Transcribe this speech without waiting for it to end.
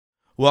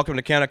Welcome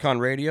to CannaCon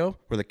Radio,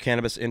 where the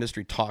cannabis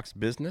industry talks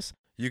business.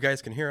 You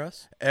guys can hear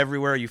us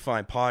everywhere you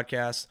find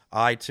podcasts,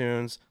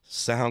 iTunes,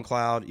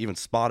 SoundCloud, even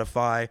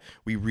Spotify.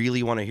 We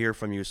really want to hear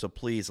from you, so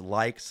please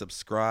like,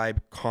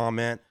 subscribe,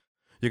 comment.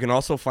 You can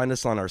also find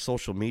us on our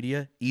social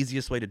media.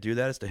 Easiest way to do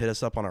that is to hit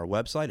us up on our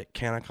website at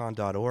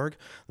cannacon.org.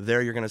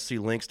 There you're going to see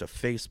links to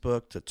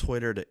Facebook, to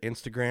Twitter, to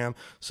Instagram.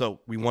 So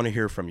we want to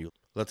hear from you.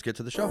 Let's get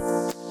to the show.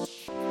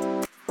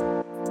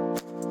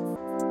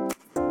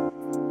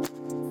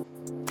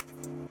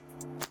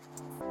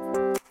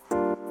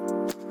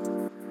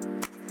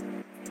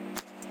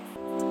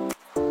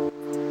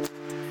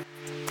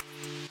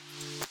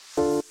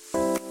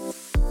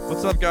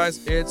 What's up,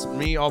 guys? It's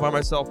me all by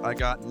myself. I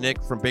got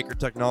Nick from Baker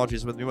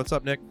Technologies with me. What's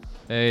up, Nick?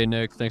 Hey,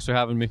 Nick. Thanks for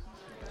having me.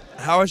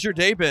 How has your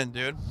day been,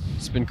 dude?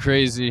 It's been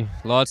crazy.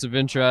 Lots of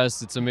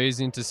interest. It's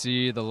amazing to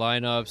see the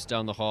lineups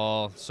down the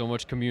hall. So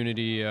much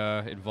community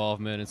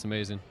involvement. It's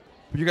amazing.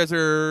 You guys are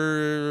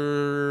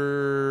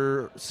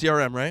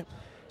CRM, right?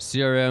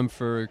 CRM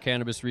for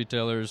cannabis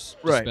retailers,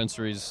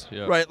 dispensaries.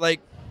 Yeah. Right,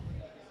 like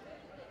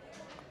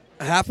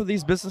half of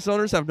these business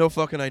owners have no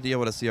fucking idea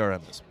what a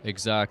CRM is.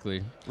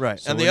 Exactly. Right.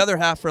 So and the other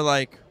half are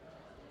like,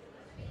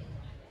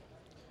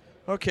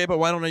 okay, but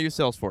why don't I use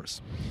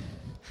Salesforce?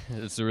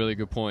 It's a really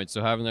good point.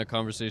 So having that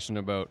conversation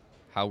about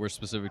how we're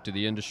specific to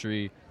the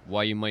industry,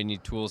 why you might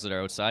need tools that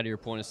are outside of your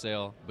point of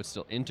sale, but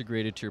still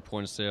integrated to your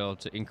point of sale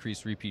to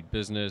increase repeat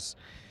business,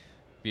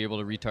 be able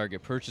to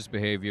retarget purchase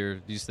behavior.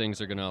 These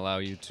things are going to allow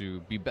you to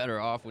be better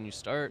off when you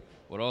start,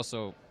 but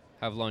also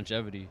have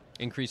longevity,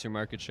 increase your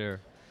market share.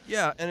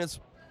 Yeah, and it's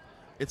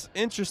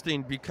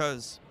interesting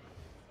because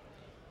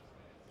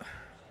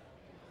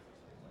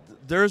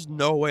there's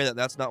no way that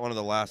that's not one of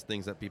the last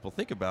things that people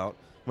think about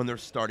when they're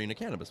starting a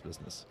cannabis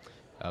business.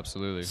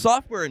 Absolutely.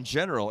 Software in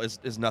general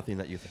is nothing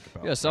that you think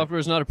about. Yeah, software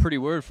is not a pretty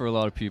word for a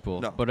lot of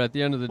people. No. But at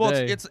the end of the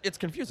day... it's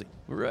confusing.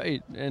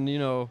 Right. And, you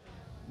know,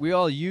 we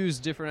all use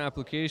different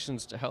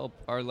applications to help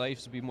our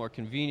lives be more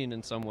convenient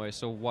in some way.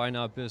 So why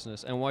not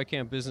business? And why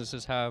can't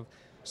businesses have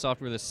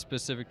software that's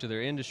specific to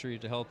their industry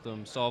to help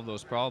them solve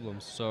those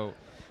problems? So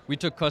we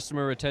took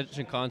customer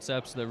retention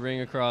concepts that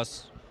ring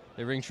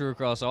true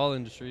across all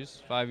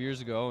industries 5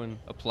 years ago and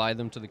applied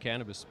them to the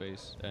cannabis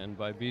space. And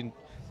by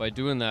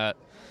doing that,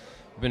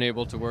 we've been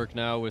able to work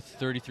now with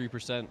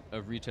 33%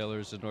 of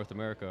retailers in North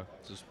America.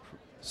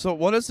 So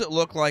what does it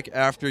look like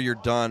after you're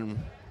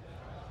done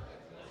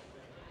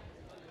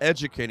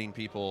educating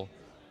people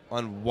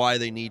on why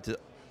they need to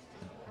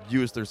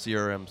use their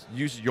CRMs,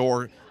 use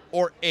your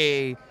or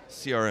a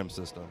CRM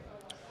system?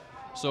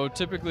 So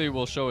typically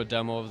we'll show a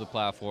demo of the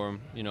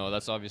platform. You know,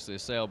 that's obviously a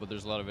sale, but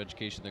there's a lot of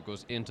education that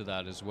goes into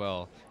that as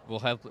well. We'll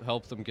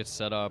help them get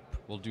set up.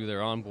 We'll do their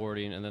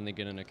onboarding, and then they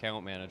get an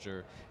account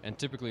manager. And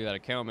typically that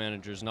account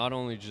manager is not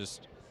only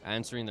just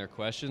answering their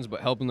questions,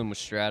 but helping them with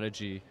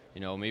strategy.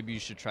 You know, maybe you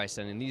should try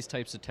sending these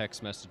types of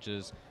text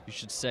messages. You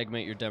should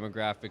segment your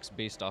demographics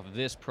based off of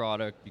this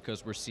product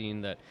because we're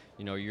seeing that,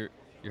 you know, you're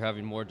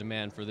having more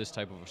demand for this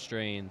type of a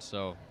strain.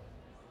 So,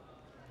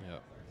 yeah.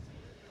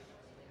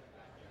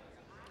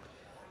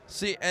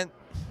 See, and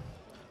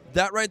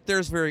that right there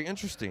is very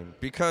interesting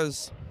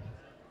because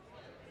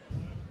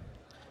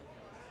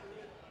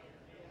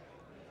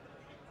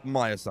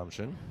my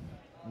assumption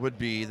would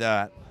be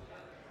that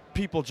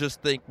people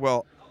just think,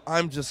 well,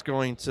 I'm just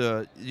going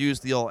to use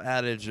the old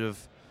adage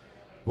of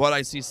what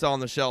I see sell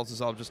on the shelves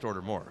is I'll just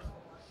order more.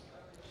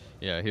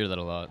 Yeah, I hear that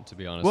a lot, to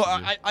be honest.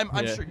 Well, with you.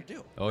 I'm sure you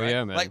do. Oh, right?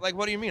 yeah, man. Like,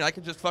 what do you mean? I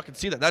can just fucking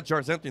see that. That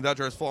jar's empty, that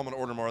jar's full. I'm going to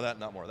order more of that,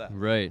 not more of that.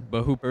 Right,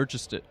 but who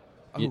purchased it?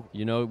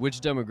 You know, which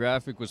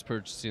demographic was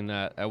purchasing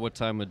that? At what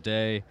time of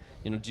day?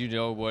 You know, do you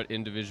know what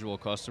individual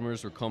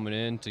customers were coming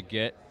in to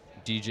get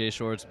DJ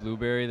Short's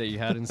Blueberry that you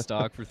had in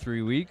stock for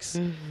 3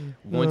 weeks?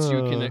 Once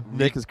you can,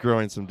 Nick is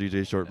growing some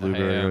DJ Short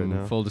Blueberry right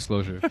now. Full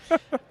disclosure.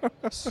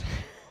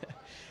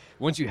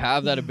 Once you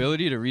have that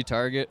ability to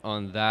retarget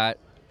on that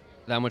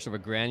much of a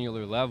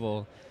granular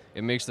level,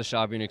 it makes the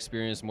shopping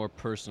experience more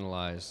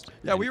personalized.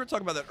 Yeah, we were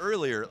talking about that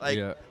earlier. Like,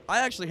 Yeah. I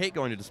actually hate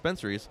going to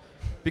dispensaries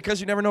because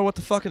you never know what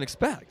to fucking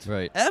expect.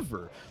 Right.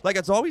 Ever. Like,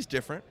 it's always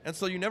different, and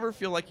so you never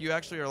feel like you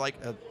actually are like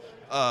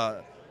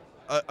a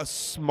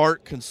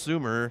smart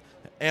consumer,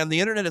 and the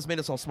internet has made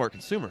us all smart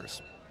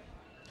consumers.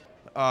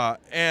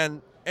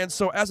 And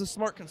so as a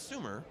smart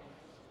consumer,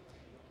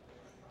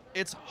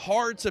 it's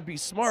hard to be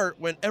smart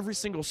when every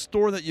single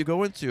store that you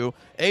go into,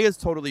 A, is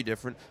totally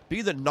different,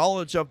 B, the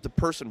knowledge of the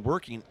person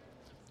working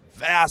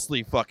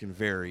vastly fucking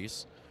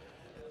varies.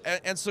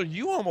 And so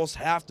you almost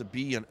have to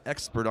be an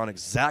expert on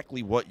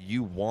exactly what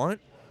you want,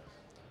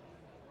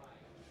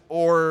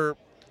 or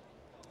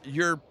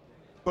you're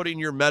putting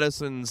your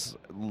medicine's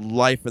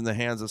life in the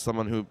hands of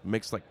someone who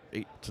makes like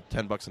 $8 to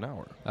 $10 an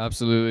hour.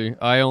 Absolutely.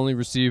 I only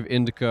receive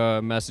indica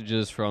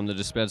messages from the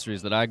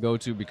dispensaries that I go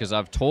to because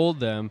I've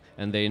told them,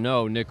 and they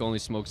know Nick only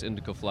smokes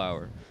indica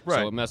flower.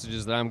 Right. So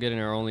messages that I'm getting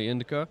are only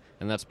indica,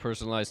 and that's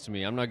personalized to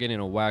me. I'm not getting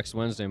a Wax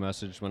Wednesday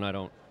message when I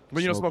don't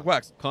But you don't smoke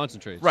wax.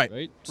 Concentrates, Right.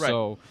 right?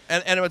 So,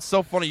 and it's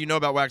so funny you know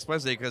about Wax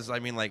Wednesday because, I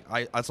mean, like,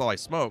 that's all I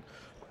smoke.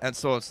 And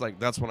so it's like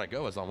that's when I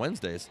go is on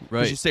Wednesdays.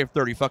 Right. Because you save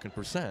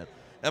 30%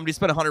 And when you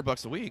spend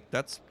 $100 a week,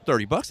 that's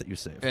 $30 that you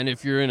save. And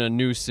if you're in a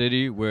new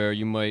city where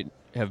you might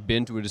have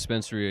been to a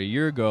dispensary a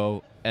year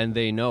ago and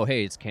they know,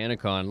 hey, it's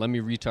CannaCon, let me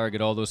retarget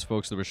all those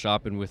folks that were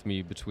shopping with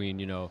me between,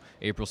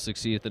 April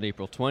 16th and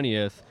April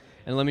 20th,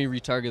 and let me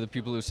retarget the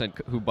people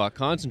who bought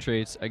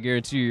concentrates. I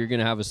guarantee you're going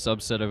to have a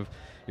subset of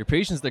your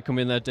patients that come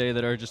in that day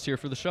that are just here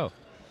for the show.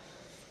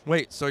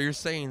 Wait, so you're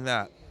saying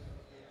that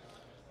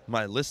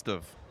my list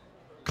of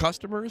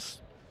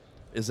customers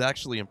is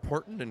actually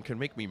important and can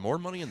make me more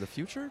money in the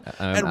future?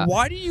 And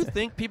why do you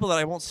think people that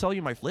I won't sell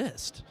you my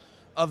list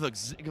of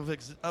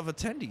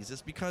attendees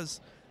is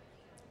because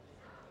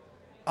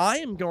I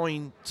am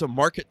going to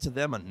market to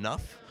them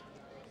enough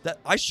that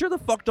I sure the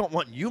fuck don't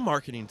want you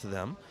marketing to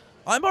them.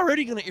 I'm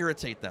already going to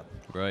irritate them.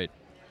 Right.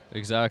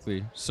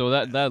 Exactly. So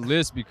that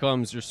list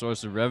becomes your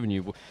source of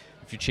revenue.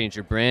 If you change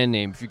your brand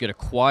name, if you get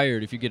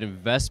acquired, if you get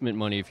investment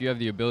money, if you have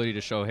the ability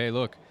to show, hey,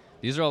 look,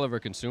 these are all of our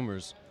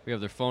consumers. We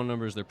have their phone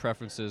numbers, their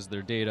preferences,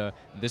 their data.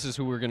 This is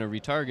who we're going to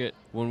retarget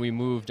when we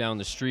move down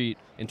the street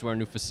into our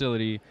new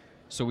facility.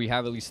 So we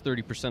have at least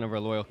 30% of our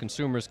loyal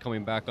consumers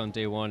coming back on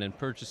day one and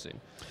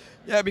purchasing.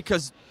 Yeah,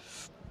 because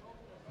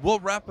we'll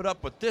wrap it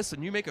up with this,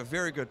 and you make a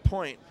very good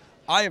point.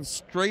 I have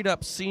straight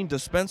up seen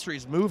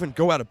dispensaries move and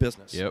go out of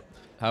business. Yep,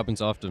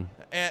 happens often.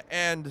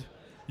 And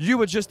you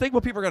would just think,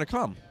 well, people are going to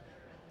come.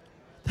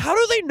 How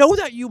do they know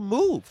that you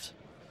moved?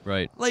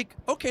 Right. Like,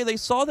 okay, they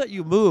saw that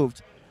you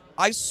moved.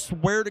 I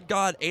swear to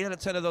God, 8 out of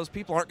 10 of those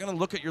people aren't going to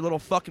look at your little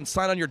fucking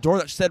sign on your door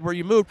that said where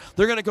you moved.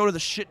 They're going to go to the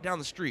shit down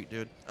the street,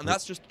 dude. And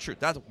that's just the truth.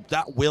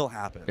 That will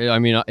happen. I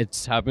mean,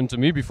 it's happened to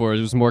me before. It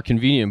was more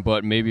convenient,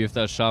 but maybe if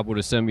that shop would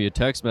have sent me a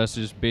text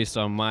message based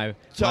on my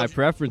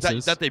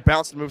preferences. That they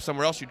bounced and moved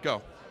somewhere else, you'd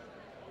go.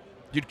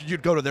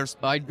 You'd go to theirs.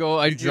 I'd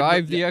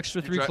drive the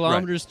extra 3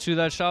 kilometers right. to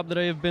that shop that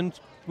I have been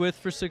with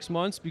for 6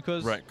 months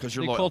because you're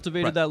they loyal.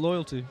 cultivated that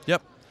loyalty.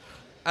 Yep.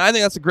 And I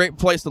think that's a great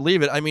place to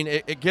leave it. I mean,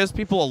 it gives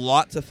people a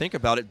lot to think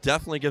about. It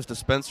definitely gives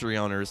dispensary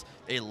owners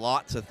a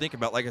lot to think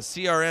about. Like, a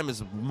CRM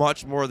is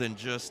much more than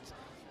just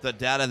the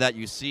data that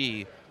you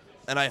see.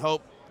 And I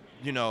hope,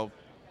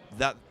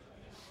 that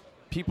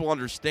people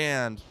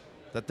understand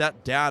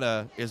that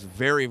data is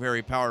very,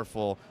 very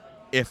powerful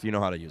if you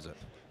know how to use it.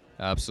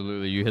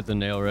 Absolutely. You hit the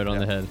nail right on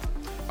the head.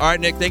 All right,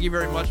 Nick, thank you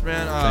very much,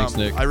 man. Thanks,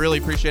 Nick. I really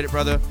appreciate it,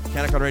 brother.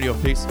 CannaCon Radio,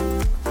 peace.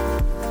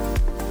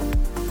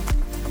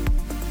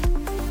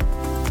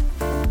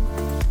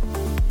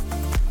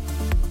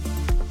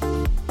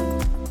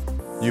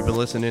 You've been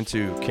listening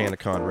to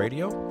CannaCon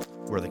Radio,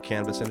 where the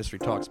cannabis industry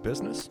talks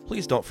business.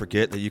 Please don't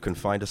forget that you can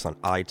find us on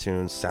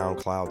iTunes,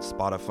 SoundCloud,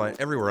 Spotify,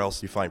 everywhere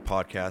else you find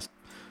podcasts.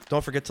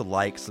 Don't forget to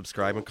like,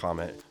 subscribe, and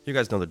comment. You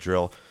guys know the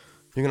drill.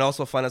 You can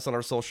also find us on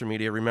our social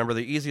media. Remember,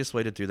 the easiest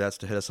way to do that is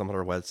to hit us up on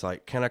our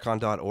website,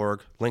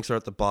 cannacon.org. Links are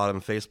at the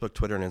bottom, Facebook,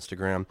 Twitter, and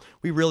Instagram.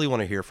 We really want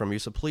to hear from you,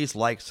 so please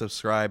like,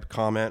 subscribe,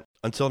 comment.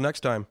 Until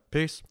next time,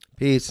 peace.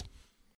 Peace.